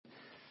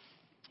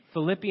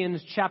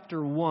Philippians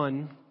chapter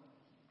 1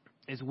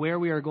 is where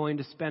we are going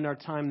to spend our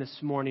time this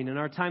morning. And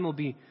our time will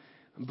be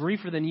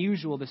briefer than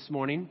usual this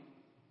morning,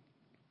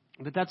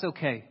 but that's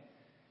okay.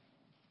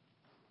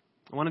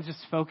 I want to just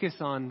focus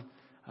on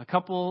a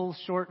couple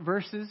short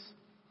verses.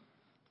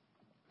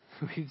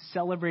 We've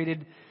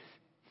celebrated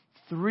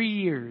 3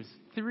 years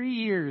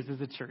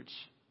as a church.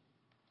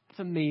 It's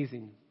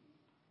amazing.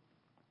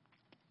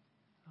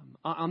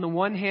 On the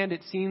one hand,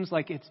 it seems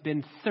like it's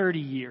been 30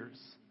 years.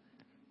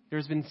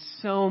 There's been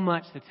so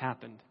much that's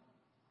happened.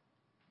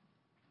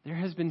 There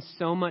has been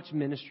so much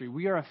ministry.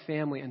 We are a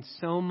family, and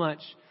so much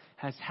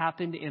has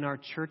happened in our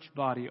church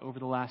body over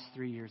the last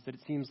 3 years that it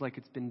seems like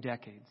it's been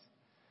decades.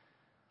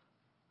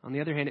 On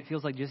the other hand, it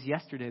feels like just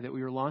yesterday that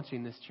we were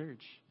launching this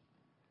church.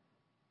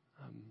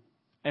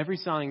 Every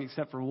song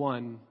except for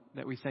one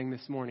that we sang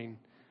this morning,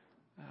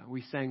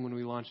 we sang when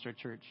we launched our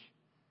church.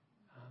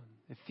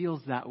 It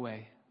feels that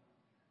way.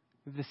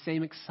 The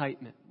same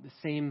excitement, the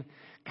same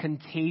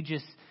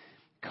contagious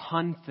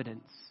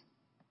confidence,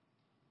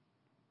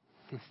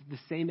 the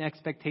same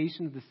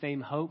expectations, the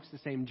same hopes, the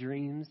same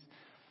dreams,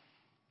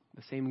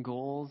 the same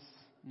goals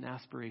and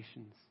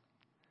aspirations.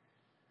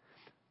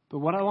 But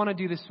what I want to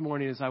do this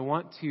morning is I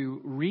want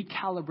to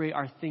recalibrate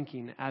our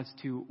thinking as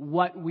to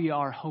what we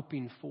are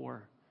hoping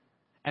for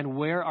and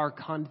where our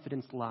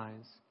confidence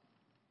lies.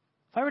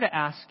 If I were to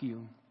ask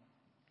you,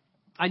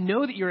 I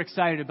know that you're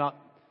excited about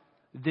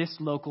this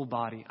local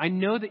body. I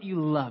know that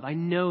you love. I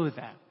know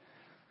that.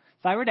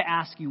 If I were to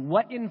ask you,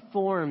 what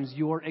informs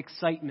your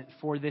excitement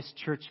for this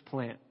church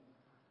plant?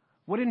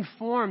 What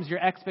informs your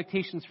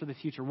expectations for the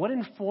future? What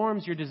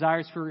informs your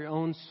desires for your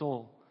own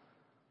soul?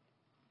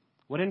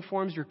 What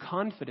informs your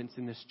confidence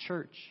in this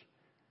church?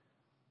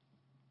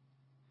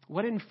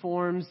 What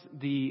informs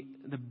the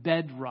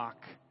bedrock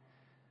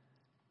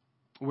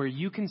where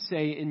you can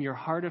say in your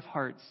heart of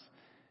hearts,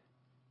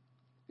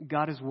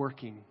 God is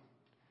working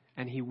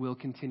and He will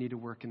continue to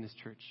work in this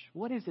church?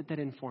 What is it that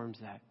informs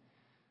that?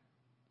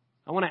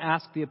 I want to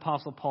ask the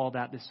Apostle Paul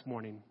that this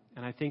morning,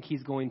 and I think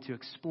he's going to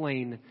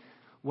explain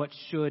what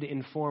should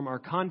inform our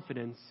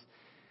confidence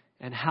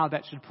and how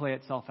that should play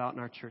itself out in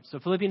our church. So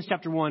Philippians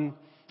chapter 1,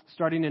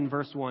 starting in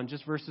verse 1,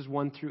 just verses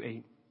 1 through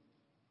 8.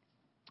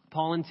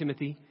 Paul and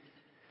Timothy,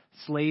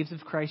 slaves of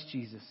Christ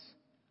Jesus,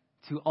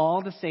 to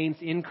all the saints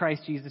in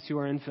Christ Jesus who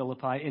are in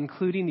Philippi,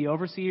 including the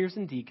overseers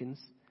and deacons,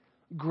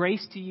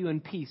 grace to you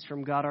and peace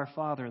from God our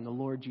Father and the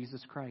Lord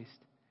Jesus Christ.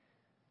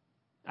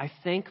 I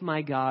thank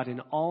my God in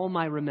all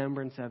my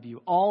remembrance of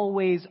you,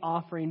 always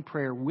offering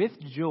prayer with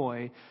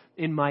joy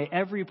in my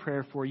every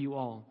prayer for you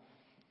all,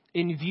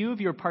 in view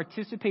of your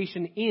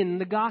participation in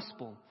the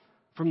gospel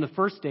from the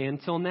first day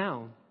until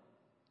now.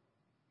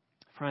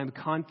 For I am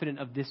confident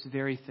of this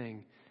very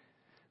thing,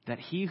 that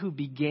He who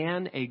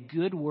began a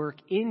good work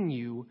in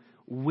you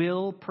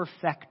will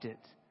perfect it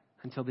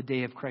until the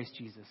day of Christ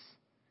Jesus.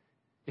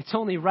 It's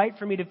only right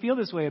for me to feel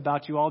this way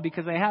about you all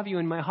because I have you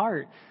in my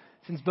heart.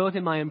 Since both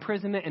in my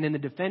imprisonment and in the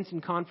defense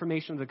and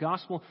confirmation of the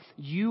gospel,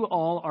 you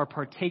all are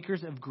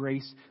partakers of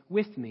grace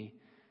with me.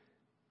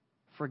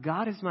 For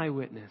God is my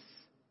witness,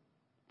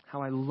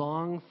 how I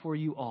long for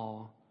you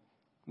all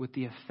with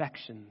the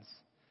affections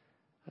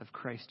of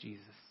Christ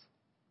Jesus.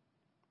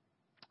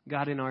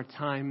 God, in our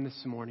time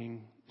this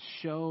morning,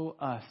 show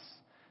us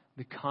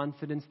the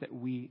confidence that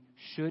we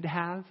should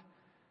have,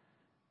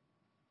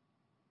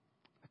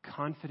 the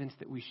confidence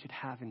that we should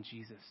have in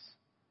Jesus.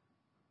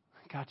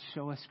 God,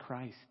 show us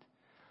Christ.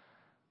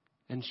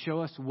 And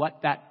show us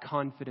what that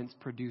confidence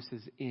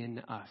produces in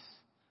us.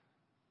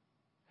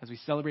 As we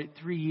celebrate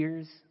 3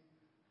 years,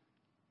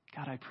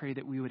 God, I pray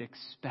that we would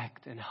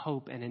expect and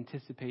hope and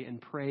anticipate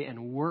and pray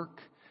and work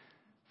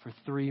for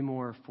 3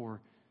 more,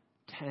 for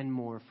 10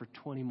 more, for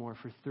 20 more,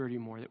 for 30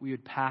 more. That we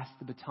would pass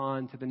the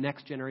baton to the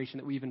next generation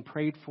that we even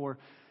prayed for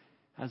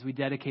as we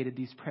dedicated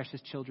these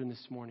precious children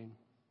this morning.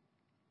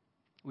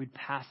 We'd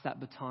pass that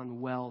baton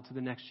well to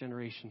the next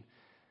generation.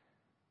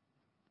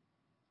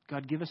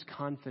 God, give us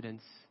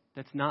confidence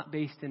that's not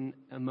based in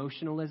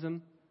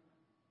emotionalism.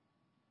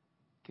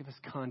 Give us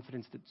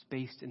confidence that's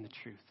based in the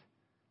truth.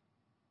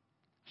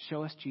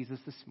 Show us Jesus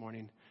this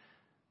morning,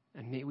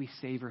 and may we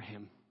savor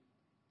Him.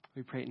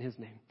 We pray in His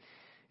name.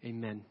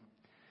 Amen.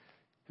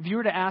 If you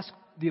were to ask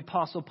the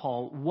Apostle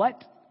Paul,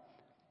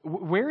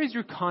 where is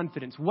your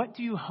confidence? What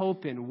do you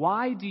hope in?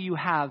 Why do you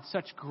have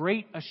such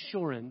great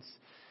assurance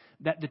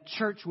that the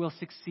church will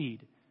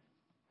succeed?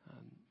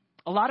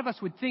 A lot of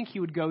us would think he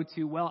would go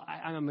to, well,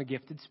 I'm a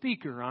gifted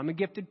speaker, or I'm a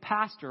gifted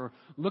pastor, or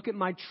look at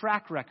my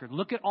track record.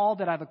 Look at all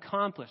that I've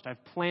accomplished.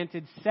 I've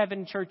planted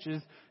 7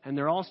 churches, and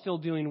they're all still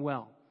doing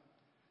well.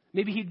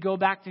 Maybe he'd go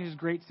back to his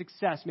great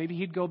success. Maybe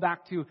he'd go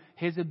back to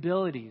his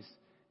abilities.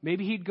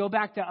 Maybe he'd go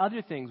back to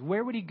other things.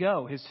 Where would he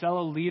go? His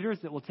fellow leaders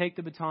that will take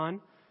the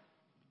baton?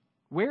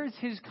 Where is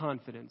his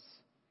confidence?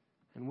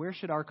 And where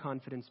should our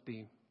confidence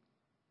be?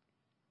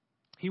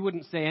 He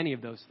wouldn't say any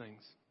of those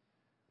things.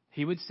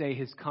 He would say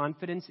his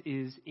confidence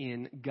is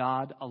in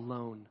God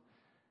alone.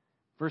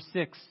 Verse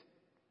 6,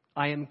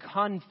 I am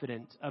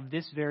confident of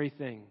this very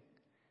thing,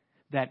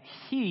 that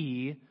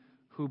He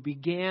who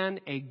began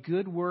a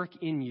good work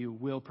in you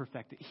will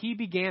perfect it. He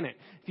began it.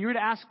 If you were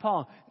to ask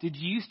Paul, did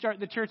you start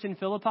the church in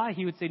Philippi?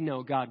 He would say,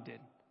 no, God did.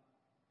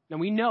 Now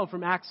we know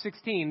from Acts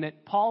 16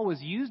 that Paul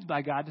was used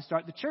by God to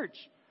start the church.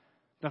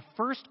 The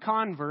first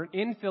convert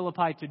in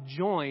Philippi to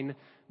join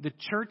the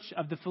church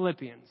of the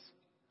Philippians,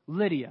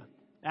 Lydia.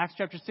 Acts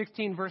chapter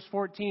 16 verse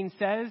 14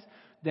 says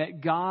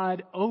that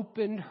God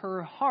opened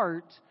her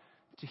heart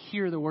to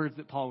hear the words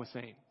that Paul was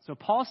saying. So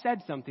Paul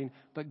said something,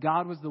 but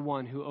God was the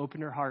one who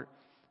opened her heart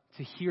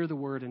to hear the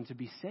word and to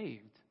be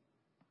saved.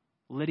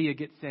 Lydia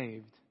gets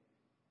saved.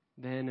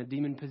 Then a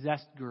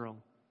demon-possessed girl.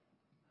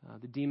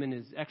 The demon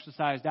is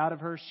exorcised out of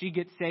her. She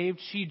gets saved.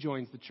 She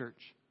joins the church.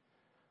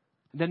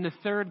 Then the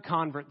third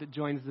convert that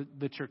joins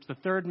the church, the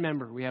third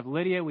member. We have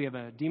Lydia. We have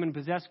a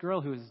demon-possessed girl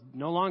who is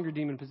no longer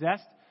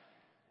demon-possessed.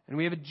 And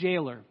we have a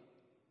jailer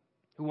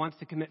who wants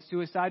to commit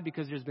suicide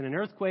because there's been an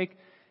earthquake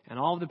and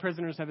all of the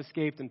prisoners have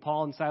escaped. And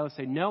Paul and Silas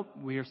say, nope,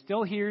 we are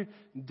still here.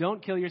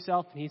 Don't kill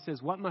yourself. And he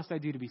says, what must I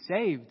do to be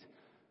saved?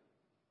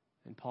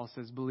 And Paul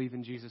says, believe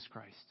in Jesus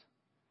Christ.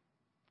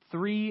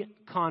 3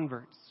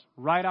 converts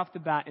right off the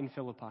bat in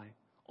Philippi,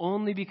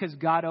 only because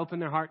God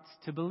opened their hearts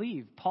to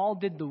believe. Paul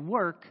did the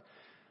work,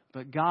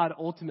 but God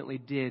ultimately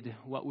did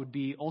what would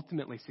be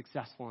ultimately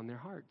successful in their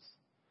hearts.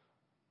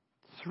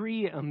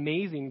 3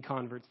 amazing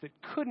converts that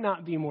could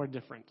not be more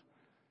different.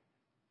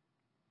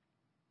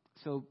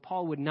 So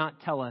Paul would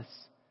not tell us,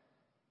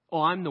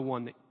 oh, I'm the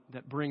one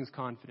that brings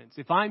confidence.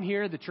 If I'm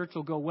here, the church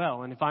will go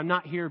well. And if I'm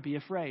not here, be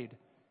afraid.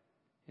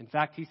 In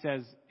fact, he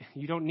says,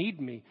 you don't need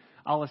me.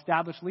 I'll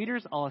establish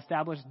leaders, I'll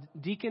establish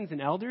deacons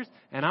and elders,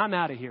 and I'm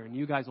out of here, and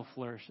you guys will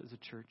flourish as a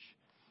church.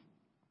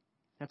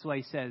 That's why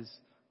he says,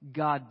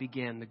 God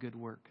began the good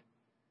work.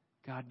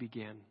 God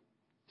began.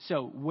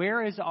 So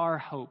where is our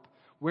hope?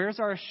 Where's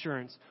our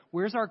assurance?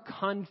 Where's our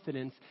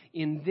confidence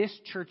in this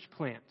church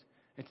plant?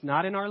 It's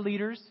not in our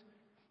leaders.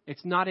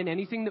 It's not in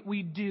anything that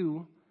we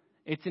do.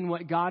 It's in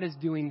what God is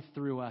doing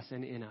through us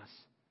and in us.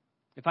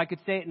 If I could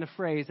say it in a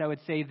phrase, I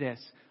would say this.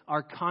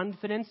 Our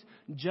confidence,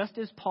 just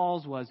as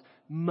Paul's was,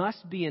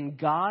 must be in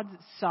God's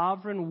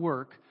sovereign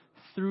work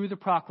through the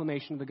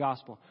proclamation of the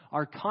gospel.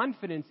 Our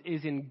confidence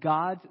is in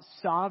God's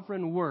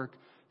sovereign work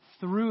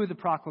through the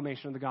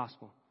proclamation of the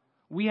gospel.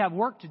 We have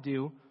work to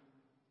do,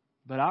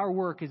 but our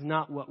work is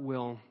not what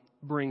will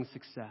bring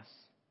success.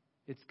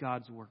 It's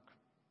God's work.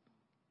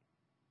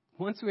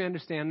 Once we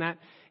understand that,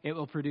 it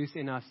will produce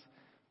in us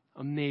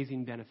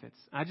amazing benefits.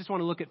 I just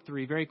want to look at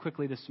 3 very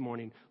quickly this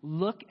morning.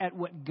 Look at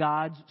what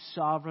God's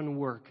sovereign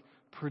work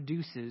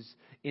produces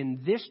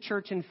in this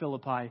church in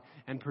Philippi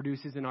and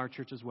produces in our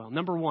church as well.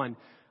 Number 1,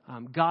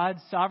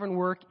 God's sovereign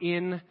work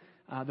in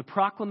the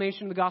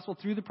proclamation of the gospel,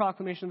 through the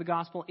proclamation of the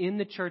gospel in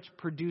the church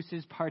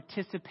produces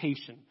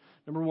participation.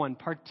 Number 1,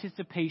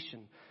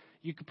 participation.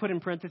 You could put in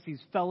parentheses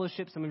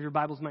fellowship. Some of your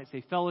Bibles might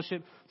say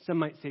fellowship. Some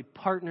might say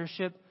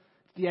partnership.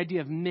 It's the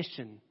idea of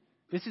mission.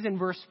 This is in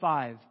verse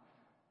 5.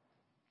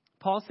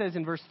 Paul says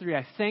in verse 3,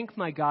 I thank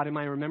my God in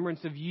my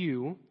remembrance of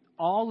you,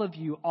 all of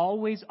you,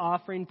 always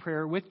offering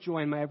prayer with joy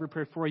in my every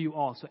prayer for you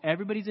all. So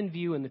everybody's in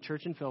view in the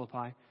church in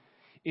Philippi,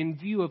 in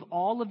view of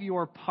all of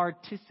your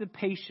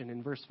participation,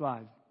 in verse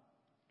 5,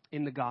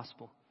 in the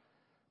gospel.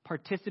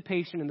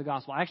 Participation in the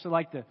gospel. I actually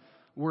like the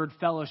word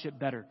fellowship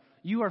better.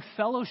 You are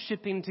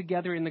fellowshipping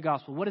together in the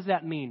gospel. What does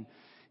that mean?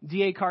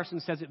 D.A.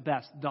 Carson says it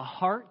best. The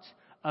heart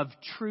of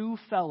true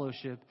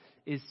fellowship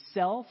is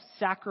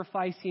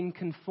self-sacrificing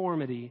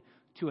conformity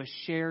to a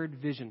shared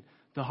vision.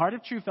 The heart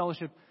of true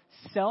fellowship,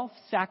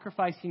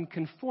 self-sacrificing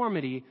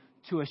conformity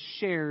to a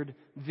shared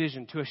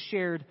vision, to a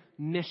shared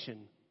mission.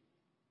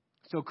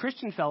 So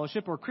Christian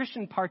fellowship or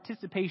Christian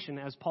participation,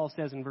 as Paul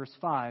says in verse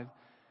 5,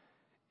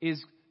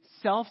 is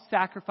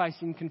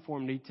self-sacrificing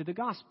conformity to the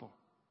gospel.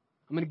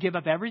 I'm going to give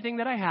up everything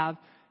that I have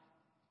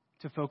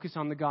to focus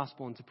on the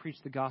gospel and to preach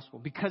the gospel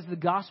because the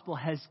gospel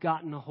has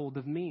gotten a hold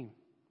of me.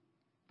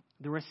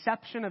 The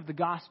reception of the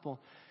gospel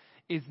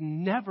is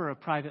never a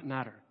private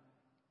matter.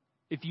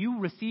 If you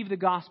receive the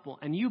gospel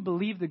and you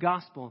believe the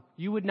gospel,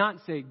 you would not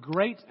say,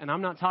 great, and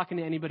I'm not talking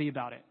to anybody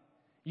about it.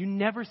 You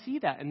never see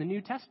that in the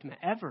New Testament,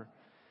 ever.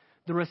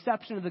 The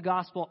reception of the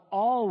gospel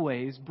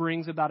always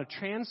brings about a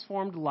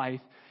transformed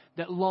life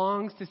that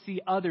longs to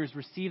see others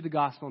receive the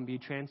gospel and be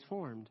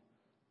transformed.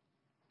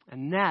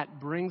 And that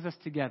brings us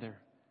together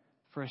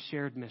for a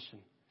shared mission.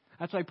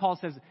 That's why Paul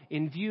says,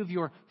 in view of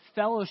your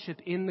fellowship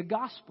in the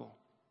gospel,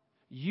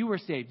 you were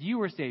saved, you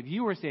were saved,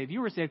 you were saved,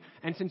 you were saved.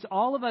 And since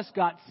all of us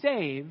got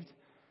saved,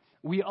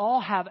 we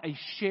all have a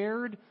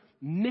shared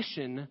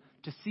mission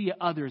to see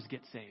others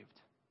get saved.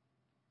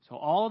 So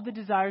all of the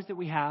desires that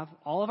we have,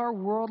 all of our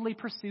worldly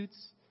pursuits,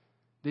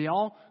 they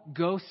all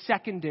go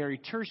secondary,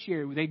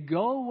 tertiary. They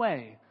go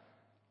away.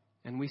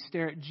 And we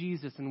stare at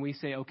Jesus and we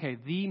say, okay,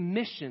 the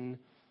mission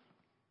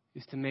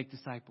is to make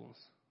disciples.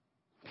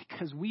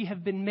 Because we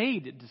have been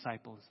made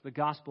disciples. The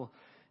gospel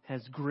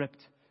has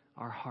gripped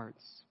our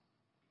hearts.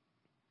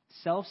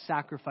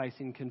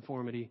 Self-sacrificing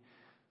conformity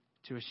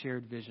to a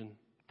shared vision.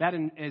 That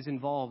is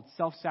involved.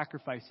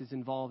 Self-sacrifice is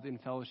involved in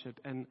fellowship.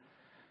 And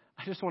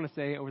I just want to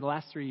say, over the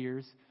last 3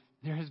 years,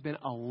 there has been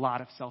a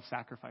lot of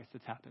self-sacrifice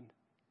that's happened.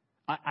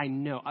 I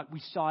know. We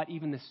saw it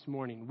even this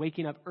morning,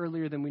 waking up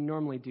earlier than we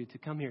normally do to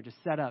come here to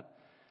set up.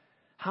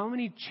 How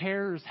many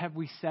chairs have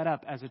we set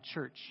up as a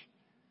church?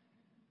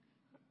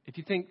 If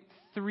you think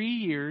 3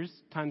 years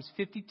times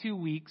 52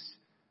 weeks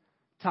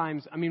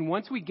times,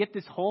 once we get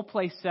this whole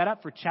place set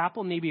up for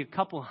chapel, maybe a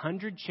couple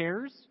hundred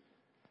chairs,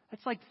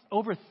 that's like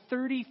over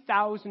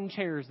 30,000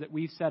 chairs that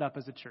we've set up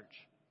as a church.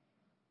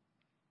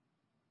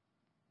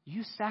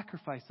 You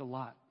sacrifice a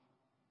lot.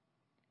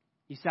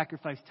 You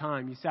sacrifice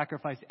time. You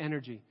sacrifice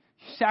energy.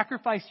 You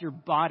sacrifice your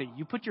body.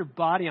 You put your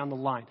body on the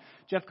line.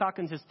 Jeff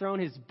Calkins has thrown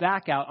his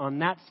back out on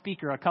that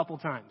speaker a couple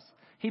times.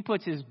 He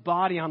puts his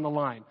body on the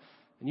line.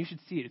 And you should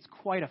see it. It's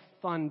quite a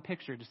fun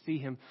picture to see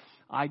him.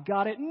 I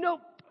got it. Nope,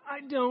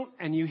 I don't.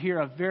 And you hear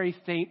a very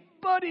faint,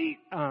 buddy.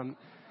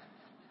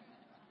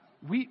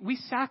 We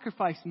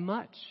sacrifice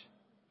much.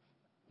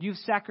 You've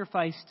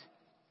sacrificed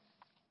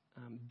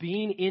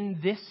being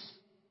in this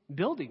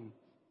building.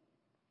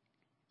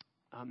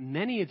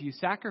 Many of you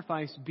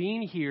sacrifice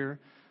being here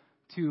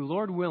to,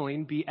 Lord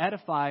willing, be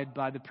edified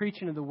by the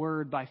preaching of the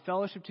word, by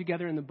fellowship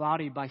together in the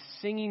body, by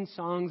singing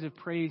songs of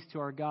praise to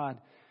our God.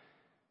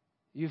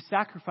 You've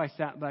sacrificed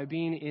that by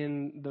being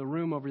in the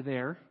room over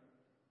there.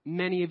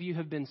 Many of you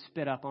have been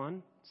spit up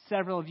on.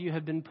 Several of you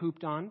have been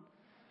pooped on.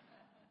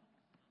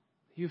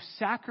 You've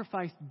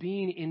sacrificed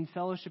being in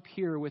fellowship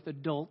here with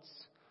adults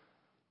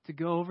to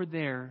go over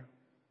there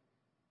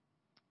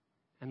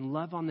and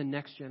love on the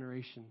next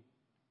generation.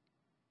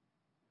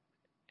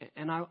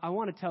 And I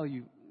want to tell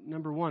you,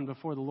 number one,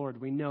 before the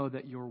Lord, we know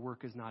that your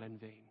work is not in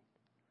vain.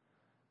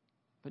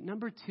 But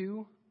number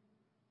two,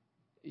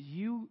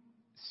 you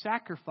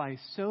sacrifice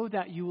so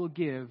that you will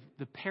give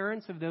the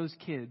parents of those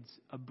kids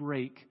a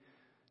break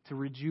to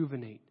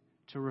rejuvenate,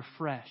 to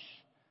refresh,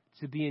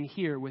 to be in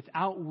here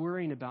without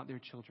worrying about their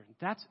children.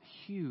 That's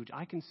huge.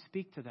 I can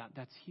speak to that.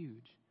 That's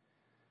huge.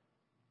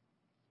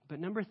 But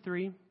number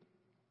three,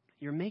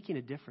 you're making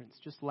a difference.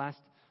 Just last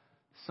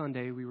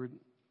Sunday, we were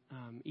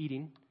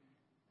eating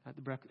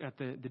at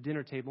the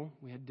dinner table.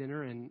 We had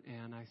dinner, and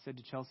I said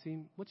to Chelsea,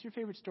 "What's your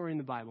favorite story in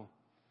the Bible?"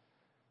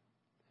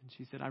 And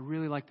she said, "I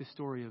really like the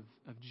story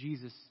of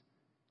Jesus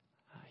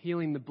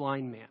healing the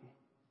blind man."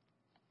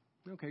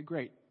 Okay,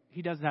 great.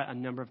 He does that a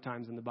number of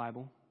times in the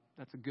Bible.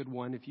 That's a good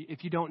one.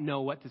 If you don't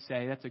know what to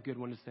say, that's a good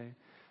one to say.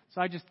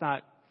 So I just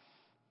thought,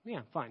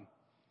 yeah, fine.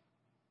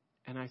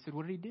 And I said,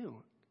 "What did he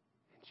do?"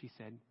 And she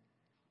said,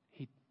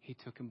 he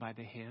took him by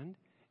the hand,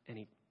 and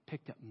he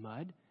picked up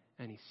mud,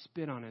 and he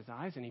spit on his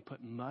eyes, and he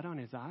put mud on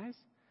his eyes.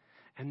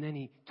 And then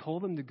he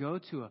told him to go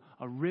to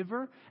a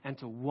river and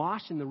to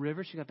wash in the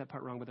river. She got that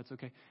part wrong, but that's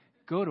okay.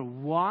 Go to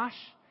wash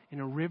in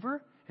a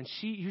river. And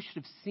you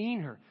should have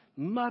seen her.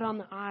 Mud on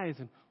the eyes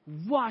and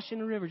wash in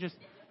the river. Just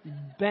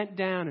bent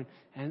down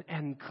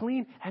and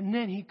clean. And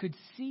then he could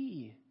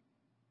see.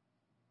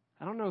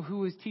 I don't know who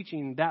was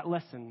teaching that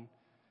lesson,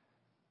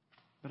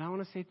 but I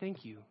want to say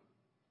thank you.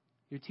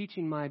 You're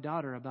teaching my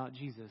daughter about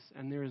Jesus,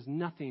 and there is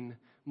nothing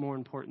more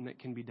important that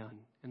can be done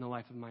in the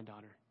life of my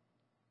daughter.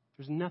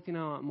 There's nothing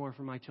I want more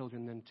for my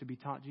children than to be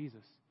taught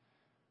Jesus.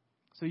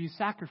 So you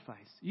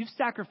sacrifice. You've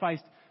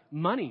sacrificed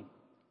money.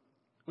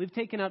 We've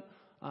taken up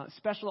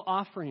special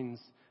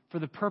offerings for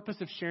the purpose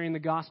of sharing the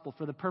gospel,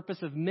 for the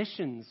purpose of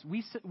missions.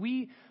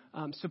 We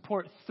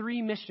support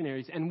 3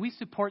 missionaries, and we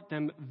support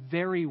them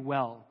very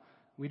well.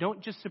 We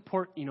don't just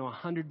support,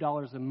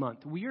 $100 a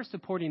month. We are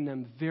supporting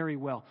them very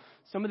well.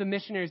 Some of the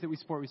missionaries that we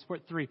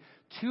support 3.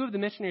 2 of the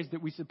missionaries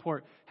that we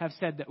support have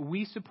said that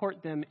we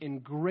support them in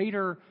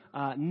greater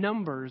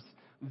numbers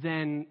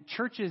than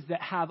churches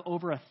that have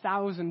over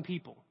 1,000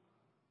 people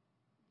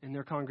in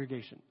their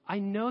congregation. I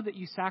know that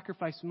you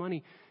sacrifice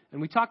money, and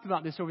we talked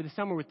about this over the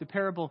summer with the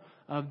parable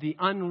of the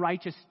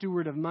unrighteous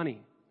steward of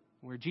money,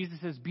 where Jesus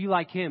says, be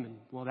like him. And,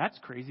 well, that's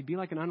crazy. Be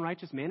like an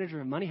unrighteous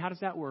manager of money. How does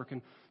that work?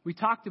 And we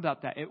talked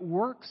about that. It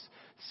works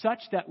such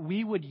that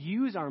we would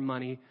use our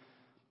money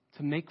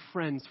to make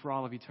friends for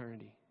all of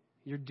eternity.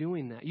 You're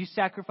doing that. You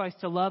sacrifice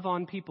to love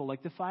on people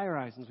like the Fire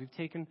Islands. We've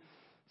taken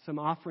some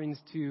offerings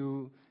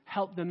to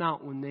help them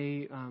out when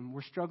they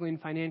were struggling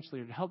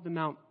financially, or to help them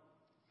out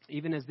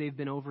even as they've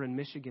been over in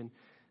Michigan.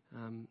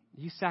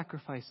 You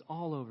sacrifice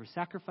all over.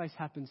 Sacrifice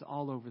happens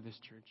all over this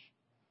church.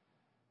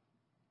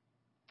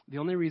 The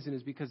only reason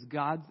is because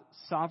God's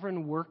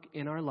sovereign work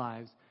in our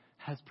lives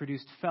has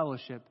produced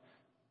fellowship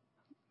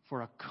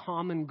for a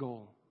common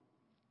goal,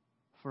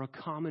 for a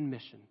common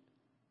mission,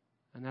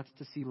 and that's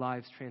to see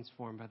lives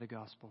transformed by the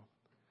gospel.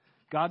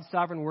 God's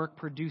sovereign work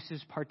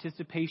produces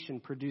participation,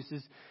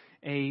 produces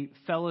a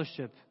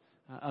fellowship,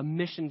 a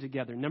mission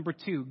together. Number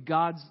 2,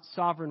 God's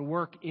sovereign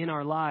work in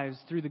our lives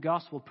through the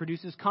gospel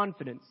produces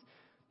confidence.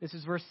 This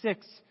is verse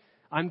 6.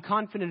 I'm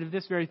confident of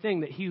this very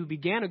thing, that he who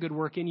began a good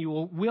work in you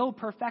will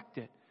perfect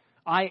it.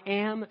 I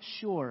am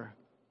sure.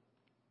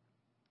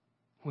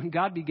 When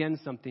God begins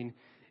something,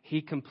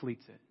 he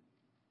completes it.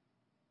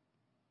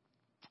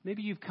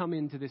 Maybe you've come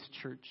into this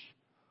church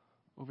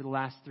over the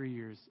last 3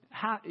 years.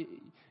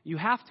 You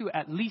have to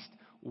at least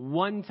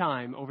one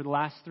time over the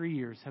last 3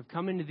 years have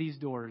come into these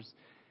doors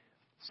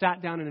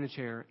sat down in a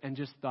chair and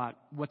just thought,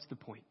 what's the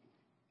point?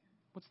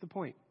 What's the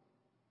point?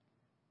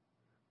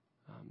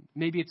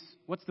 Maybe it's,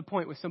 what's the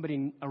point with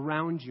somebody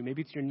around you?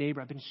 Maybe it's your neighbor.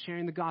 I've been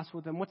sharing the gospel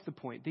with them. What's the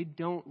point? They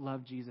don't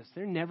love Jesus.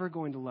 They're never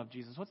going to love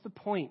Jesus. What's the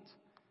point?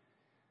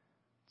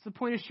 What's the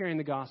point of sharing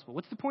the gospel?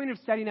 What's the point of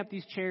setting up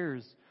these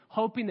chairs,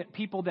 hoping that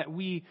people that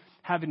we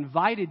have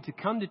invited to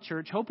come to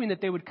church, hoping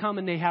that they would come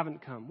and they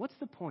haven't come? What's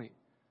the point?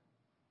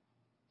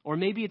 Or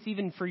maybe it's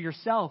even for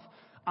yourself.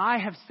 I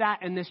have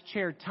sat in this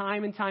chair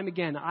time and time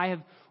again. I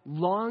have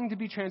longed to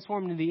be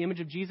transformed into the image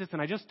of Jesus,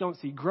 and I just don't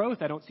see growth.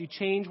 I don't see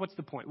change. What's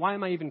the point? Why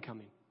am I even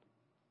coming?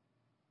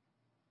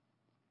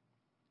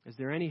 Is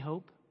there any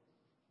hope?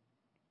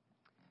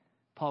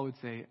 Paul would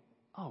say,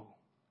 oh,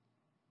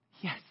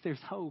 yes,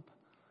 there's hope.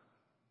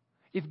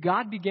 If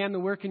God began the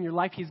work in your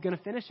life, He's going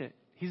to finish it.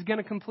 He's going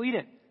to complete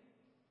it.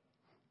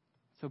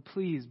 So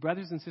please,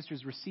 brothers and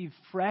sisters, receive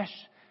fresh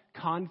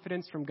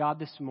confidence from God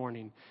this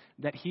morning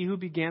that He who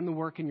began the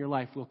work in your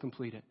life will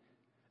complete it.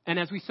 And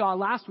as we saw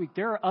last week,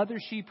 there are other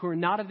sheep who are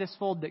not of this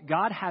fold that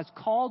God has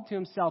called to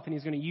Himself, and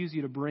He's going to use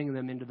you to bring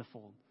them into the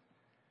fold.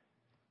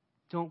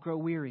 Don't grow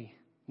weary.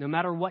 No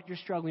matter what you're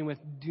struggling with,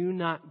 do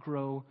not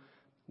grow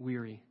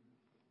weary.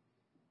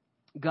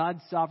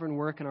 God's sovereign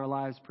work in our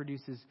lives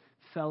produces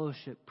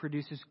fellowship,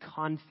 produces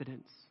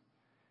confidence.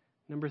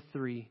 Number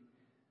 3,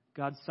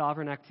 God's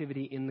sovereign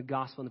activity in the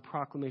gospel and the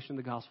proclamation of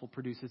the gospel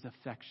produces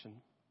affection.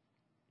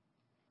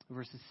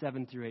 Verses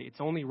 7 through 8.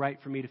 It's only right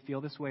for me to feel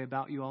this way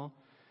about you all,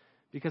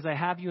 because I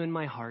have you in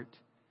my heart,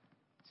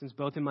 since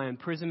both in my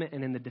imprisonment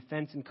and in the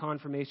defense and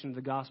confirmation of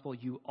the gospel,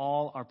 you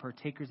all are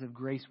partakers of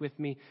grace with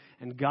me.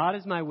 And God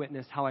is my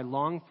witness, how I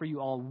long for you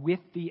all with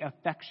the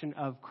affection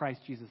of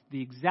Christ Jesus.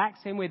 The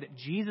exact same way that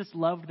Jesus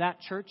loved that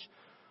church,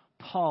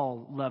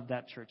 Paul loved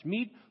that church.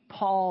 Meet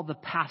Paul the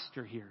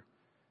pastor here.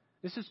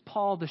 This is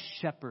Paul the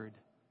shepherd.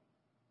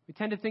 We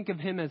tend to think of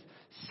him as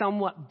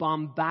somewhat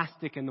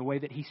bombastic in the way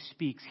that he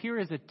speaks. Here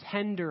is a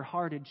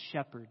tender-hearted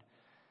shepherd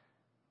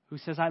who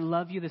says, I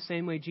love you the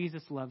same way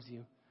Jesus loves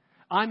you.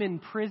 I'm in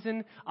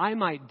prison. I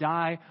might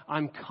die.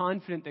 I'm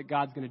confident that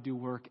God's going to do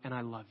work, and I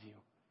love you.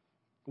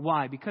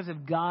 Why? Because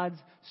of God's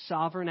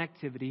sovereign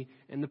activity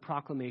in the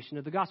proclamation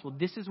of the gospel.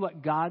 This is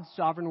what God's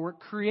sovereign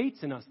work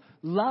creates in us.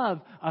 Love,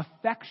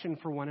 affection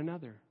for one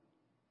another.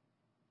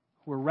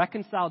 We're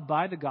reconciled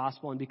by the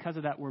gospel, and because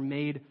of that, we're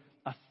made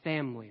a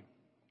family.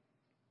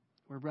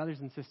 We're brothers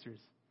and sisters.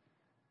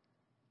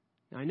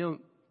 Now, I know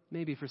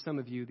maybe for some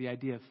of you, the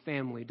idea of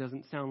family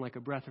doesn't sound like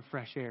a breath of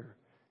fresh air.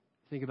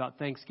 Think about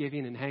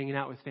Thanksgiving and hanging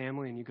out with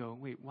family, and you go,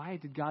 wait, why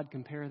did God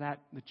compare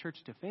the church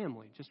to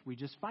family? We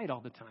just fight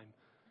all the time.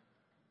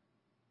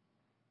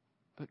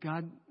 But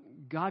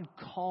God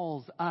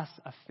calls us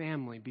a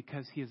family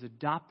because He has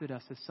adopted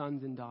us as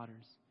sons and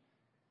daughters.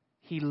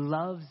 He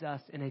loves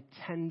us in a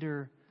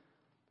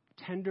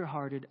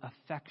tender-hearted,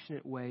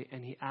 affectionate way,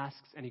 and He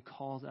asks and He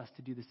calls us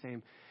to do the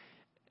same.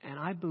 And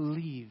I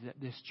believe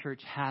that this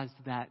church has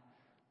that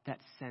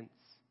sense.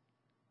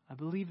 I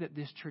believe that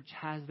this church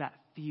has that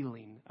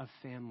feeling of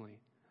family.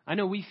 I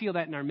know we feel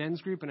that in our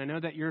men's group, and I know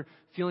that you're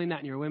feeling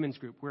that in your women's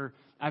group, where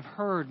I've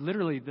heard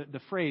literally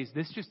the phrase,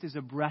 this just is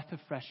a breath of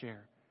fresh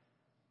air.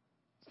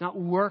 It's not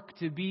work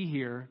to be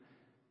here.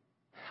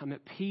 I'm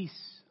at peace.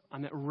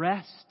 I'm at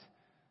rest.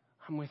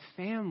 I'm with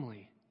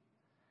family.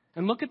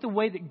 And look at the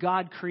way that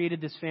God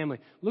created this family.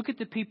 Look at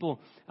the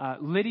people,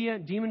 Lydia,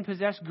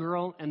 demon-possessed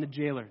girl, and the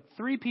jailer.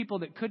 3 people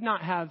that could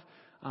not have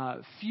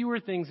fewer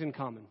things in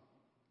common.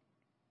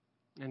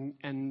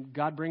 And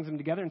God brings them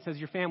together and says,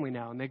 you're family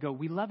now. And they go,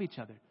 we love each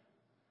other.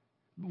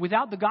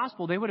 Without the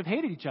gospel, they would have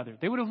hated each other.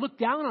 They would have looked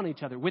down on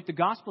each other. With the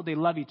gospel, they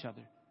love each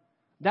other.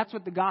 That's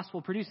what the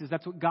gospel produces.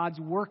 That's what God's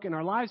work in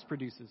our lives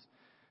produces.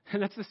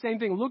 And that's the same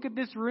thing. Look at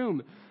this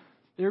room.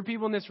 There are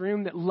people in this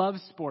room that love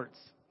sports.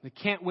 They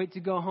can't wait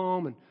to go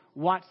home and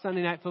watch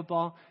Sunday Night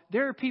Football.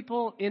 There are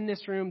people in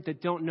this room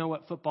that don't know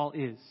what football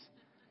is.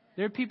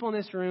 There are people in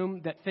this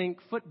room that think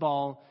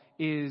football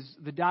is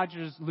the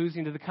Dodgers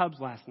losing to the Cubs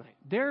last night.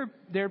 There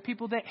are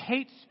people that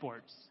hate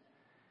sports.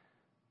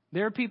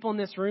 There are people in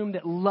this room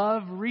that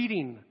love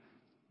reading,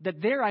 that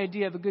their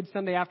idea of a good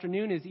Sunday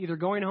afternoon is either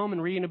going home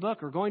and reading a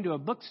book or going to a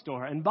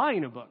bookstore and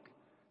buying a book.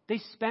 They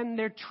spend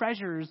their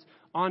treasures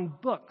on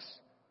books.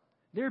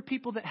 There are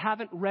people that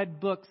haven't read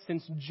books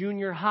since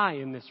junior high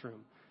in this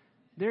room.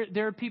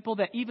 There are people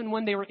that even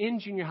when they were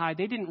in junior high,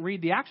 they didn't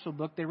read the actual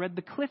book, they read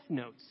the Cliff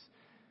Notes.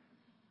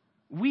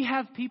 We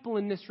have people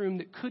in this room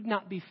that could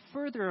not be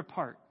further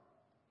apart.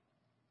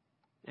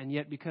 And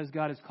yet, because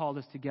God has called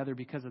us together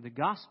because of the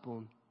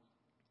gospel,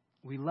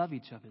 we love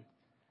each other.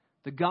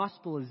 The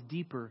gospel is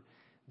deeper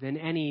than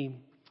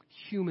any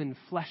human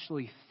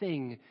fleshly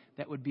thing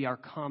that would be our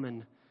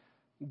common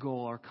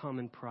goal, our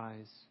common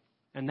prize.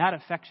 And that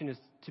affection is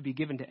to be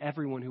given to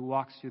everyone who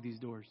walks through these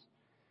doors.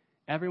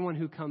 Everyone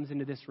who comes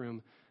into this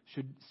room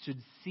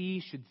should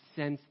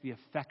sense the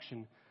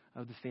affection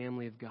of the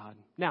family of God.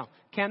 Now,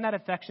 can that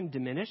affection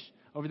diminish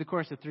over the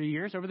course of 3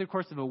 years, over the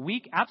course of a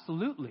week?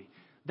 Absolutely.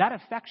 That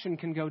affection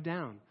can go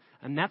down.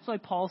 And that's why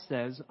Paul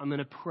says, I'm going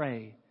to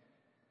pray.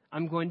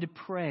 I'm going to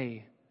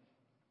pray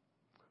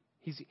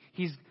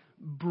He's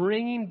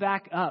bringing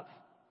back up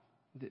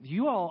that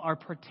you all are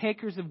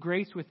partakers of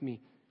grace with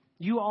me.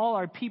 You all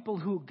are people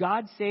who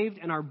God saved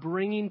and are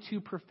bringing to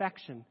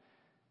perfection.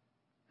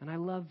 And I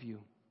love you.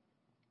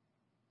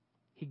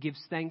 He gives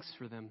thanks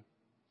for them.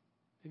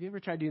 Have you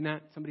ever tried doing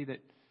that? Somebody that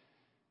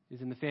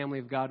is in the family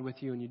of God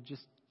with you and you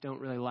just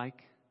don't really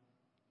like?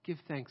 Give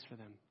thanks for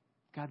them.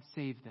 God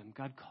saved them.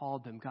 God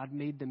called them. God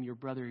made them your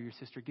brother or your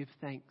sister. Give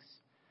thanks.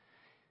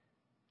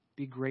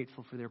 Be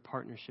grateful for their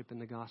partnership in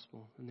the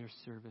gospel and their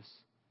service.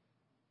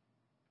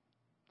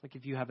 Like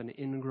if you have an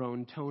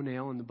ingrown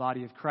toenail in the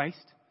body of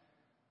Christ,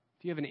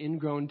 if you have an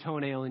ingrown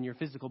toenail in your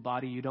physical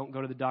body, you don't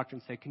go to the doctor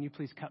and say, can you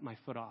please cut my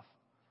foot off?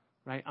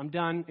 Right? I'm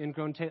done,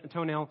 ingrown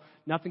toenail,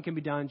 nothing can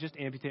be done, just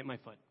amputate my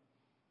foot.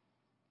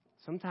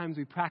 Sometimes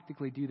we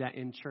practically do that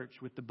in church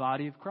with the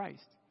body of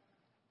Christ.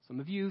 Some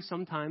of you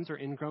sometimes are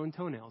ingrown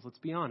toenails, let's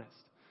be honest.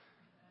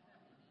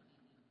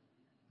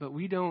 But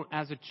we don't,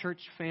 as a church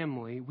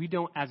family, we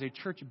don't, as a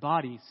church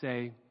body,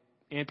 say,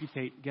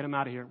 amputate, get them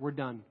out of here, we're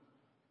done.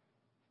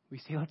 We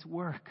say, let's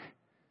work.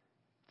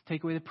 Let's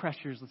take away the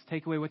pressures. Let's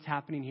take away what's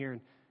happening here,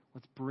 and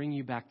let's bring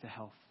you back to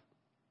health.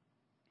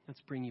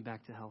 Let's bring you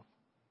back to health.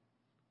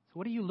 So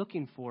what are you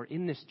looking for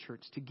in this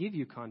church to give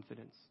you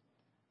confidence?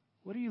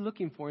 What are you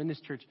looking for in this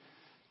church?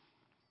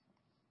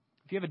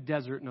 If you have a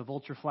desert and a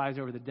vulture flies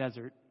over the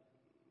desert,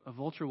 a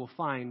vulture will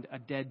find a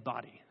dead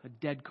body, a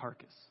dead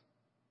carcass.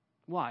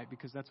 Why?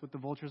 Because that's what the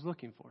vulture is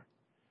looking for.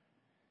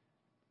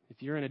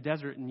 If you're in a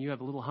desert and you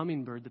have a little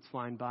hummingbird that's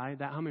flying by,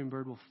 that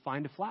hummingbird will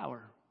find a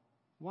flower.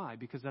 Why?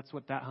 Because that's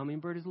what that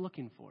hummingbird is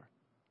looking for.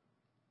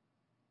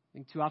 I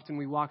think too often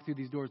we walk through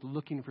these doors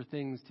looking for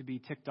things to be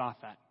ticked off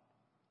at,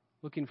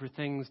 looking for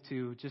things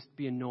to just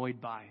be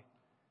annoyed by,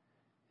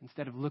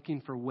 instead of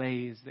looking for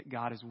ways that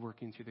God is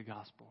working through the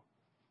gospel.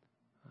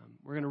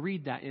 We're going to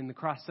read that in the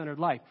cross-centered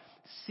life,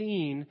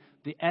 seeing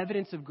the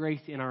evidence of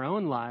grace in our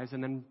own lives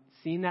and then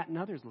seeing that in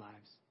others'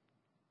 lives.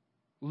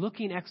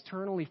 Looking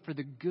externally for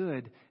the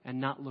good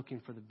and not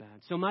looking for the bad.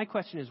 So my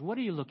question is, what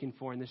are you looking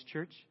for in this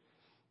church?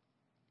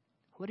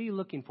 What are you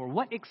looking for?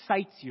 What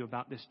excites you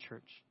about this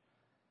church?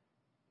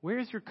 Where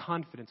is your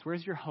confidence?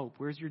 Where's your hope?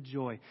 Where's your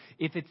joy?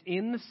 If it's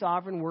in the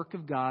sovereign work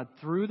of God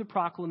through the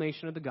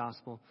proclamation of the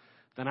gospel,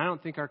 then I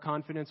don't think our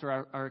confidence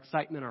or our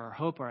excitement or our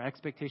hope or our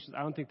expectations,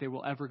 I don't think they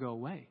will ever go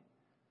away.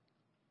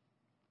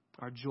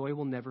 Our joy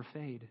will never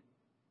fade.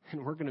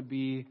 And we're going to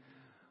be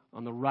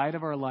on the ride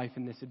of our life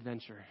in this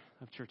adventure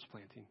of church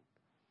planting.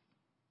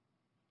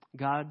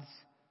 God's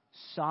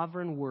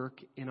sovereign work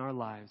in our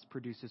lives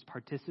produces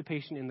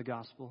participation in the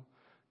gospel,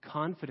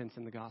 confidence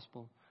in the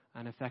gospel,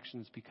 and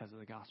affections because of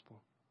the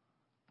gospel.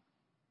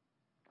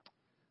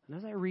 And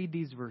as I read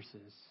these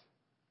verses,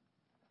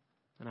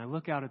 and I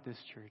look out at this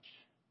church,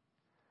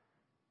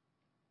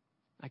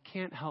 I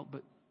can't help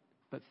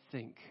but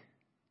think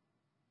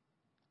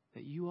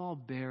that you all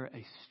bear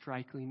a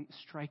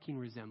striking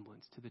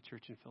resemblance to the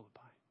church in Philippi.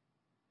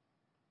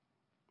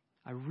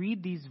 I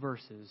read these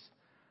verses,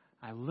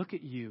 I look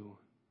at you,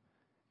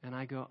 and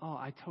I go, oh,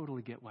 I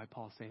totally get why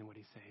Paul's saying what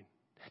he's saying.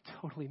 It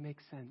totally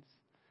makes sense.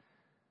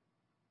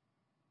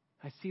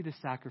 I see the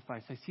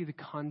sacrifice. I see the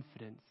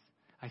confidence.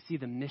 I see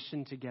the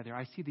mission together.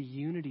 I see the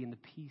unity and the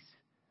peace.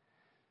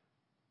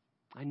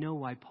 I know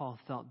why Paul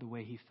felt the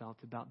way he felt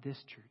about this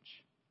church.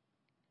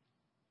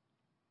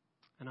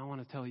 And I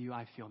want to tell you,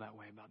 I feel that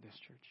way about this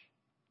church.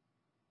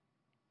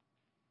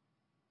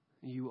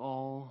 You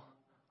all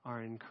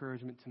are an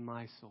encouragement to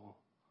my soul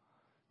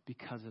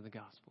because of the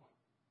gospel.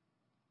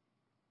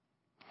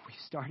 We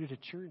started a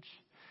church.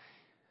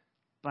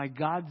 By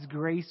God's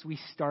grace, we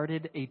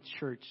started a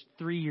church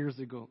 3 years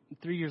ago.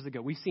 3 years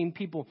ago. We've seen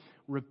people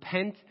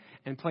repent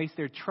and place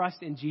their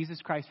trust in Jesus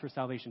Christ for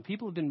salvation.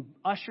 People have been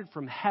ushered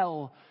from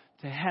hell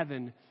to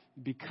heaven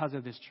because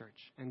of this church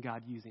and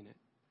God using it.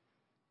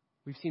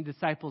 We've seen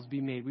disciples be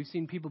made. We've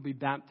seen people be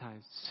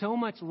baptized. So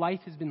much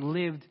life has been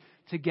lived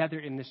together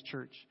in this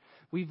church.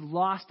 We've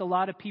lost a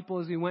lot of people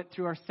as we went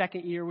through our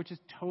second year, which is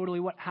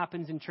totally what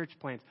happens in church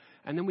plants.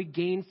 And then we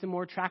gained some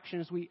more traction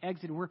as we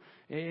exited.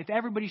 If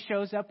everybody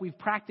shows up, we've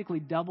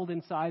practically doubled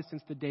in size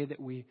since the day that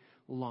we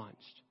launched.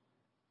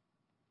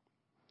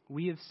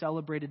 We have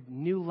celebrated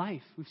new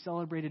life. We've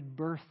celebrated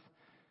birth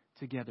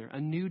together,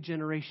 a new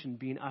generation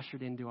being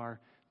ushered into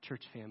our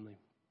church family.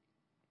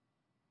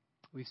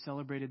 We've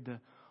celebrated the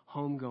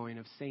homegoing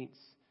of saints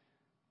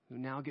who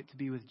now get to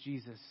be with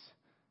Jesus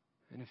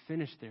and have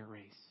finished their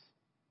race.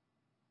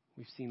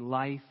 We've seen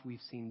life.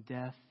 We've seen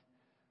death.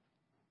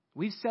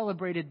 We've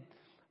celebrated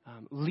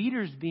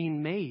leaders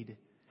being made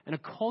and a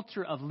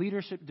culture of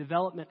leadership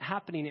development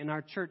happening in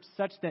our church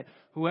such that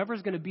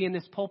whoever's going to be in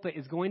this pulpit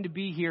is going to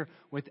be here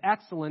with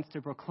excellence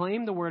to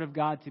proclaim the word of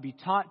God, to be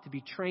taught, to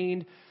be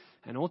trained,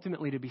 and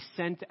ultimately to be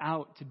sent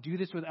out to do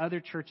this with other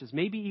churches,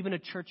 maybe even a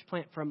church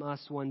plant from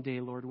us one day,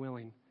 Lord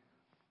willing.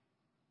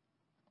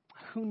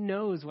 Who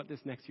knows what this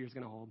next year is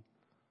going to hold?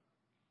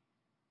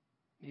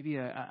 Maybe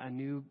a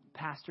new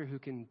pastor who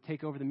can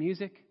take over the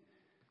music.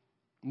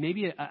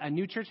 Maybe a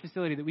new church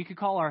facility that we could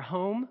call our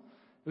home.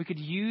 We could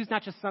use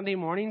not just Sunday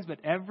mornings, but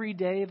every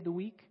day of the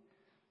week.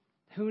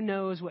 Who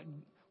knows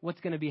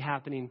what's going to be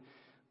happening?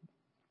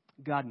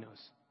 God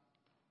knows.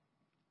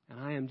 And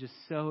I am just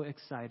so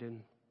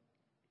excited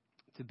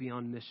to be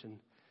on mission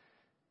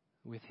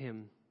with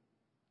him.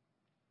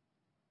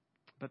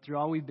 But through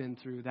all we've been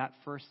through, that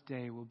first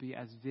day will be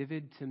as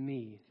vivid to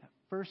me. That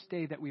first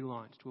day that we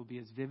launched will be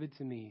as vivid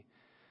to me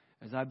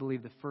as I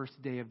believe the first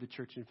day of the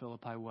church in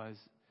Philippi was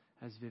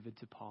as vivid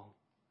to Paul.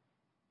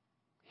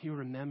 He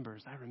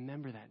remembers. I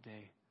remember that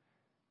day.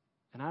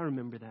 And I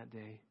remember that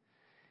day.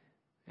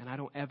 And I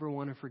don't ever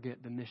want to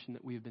forget the mission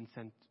that we have been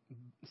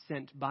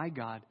sent by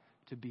God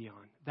to be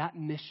on. That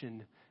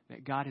mission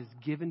that God has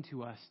given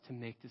to us to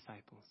make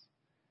disciples.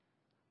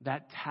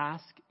 That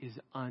task is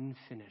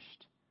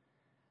unfinished.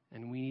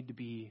 And we need to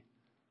be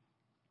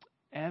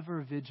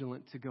ever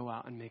vigilant to go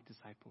out and make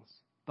disciples.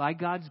 By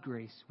God's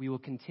grace, we will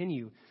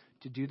continue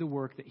to do the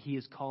work that he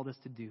has called us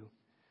to do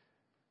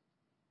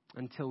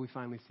until we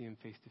finally see him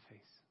face to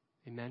face.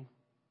 Amen.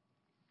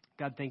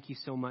 God, thank you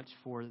so much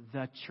for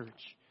the church.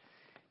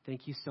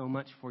 Thank you so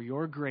much for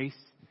your grace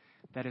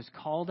that has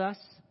called us,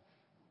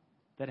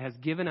 that has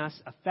given us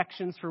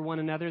affections for one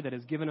another, that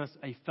has given us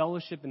a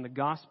fellowship in the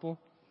gospel,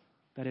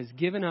 that has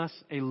given us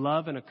a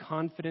love and a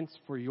confidence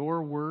for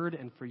your word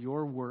and for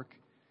your work.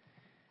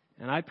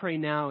 And I pray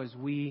now as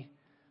we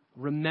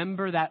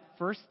remember that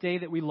first day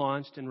that we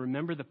launched and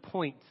remember the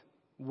point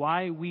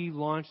why we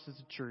launched as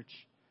a church,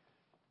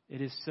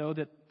 it is so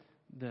that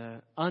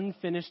the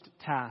unfinished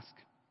task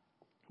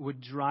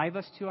would drive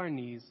us to our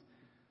knees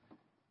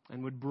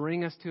and would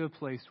bring us to a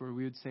place where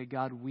we would say,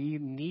 God, we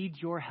need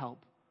your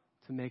help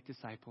to make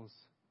disciples.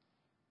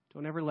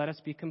 Don't ever let us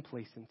be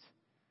complacent.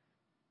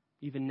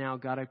 Even now,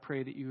 God, I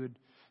pray that you would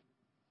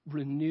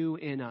renew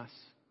in us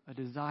a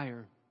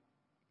desire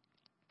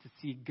to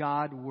see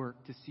God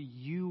work, to see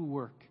you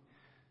work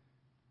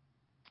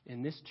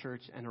in this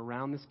church and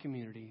around this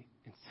community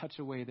in such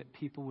a way that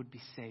people would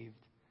be saved,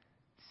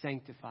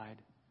 sanctified,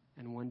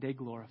 and one day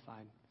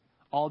glorified.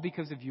 All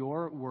because of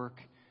your work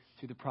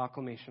through the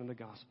proclamation of the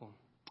gospel.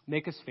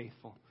 Make us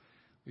faithful.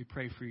 We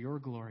pray for your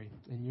glory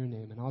in your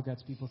name. And all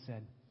God's people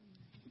said,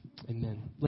 amen.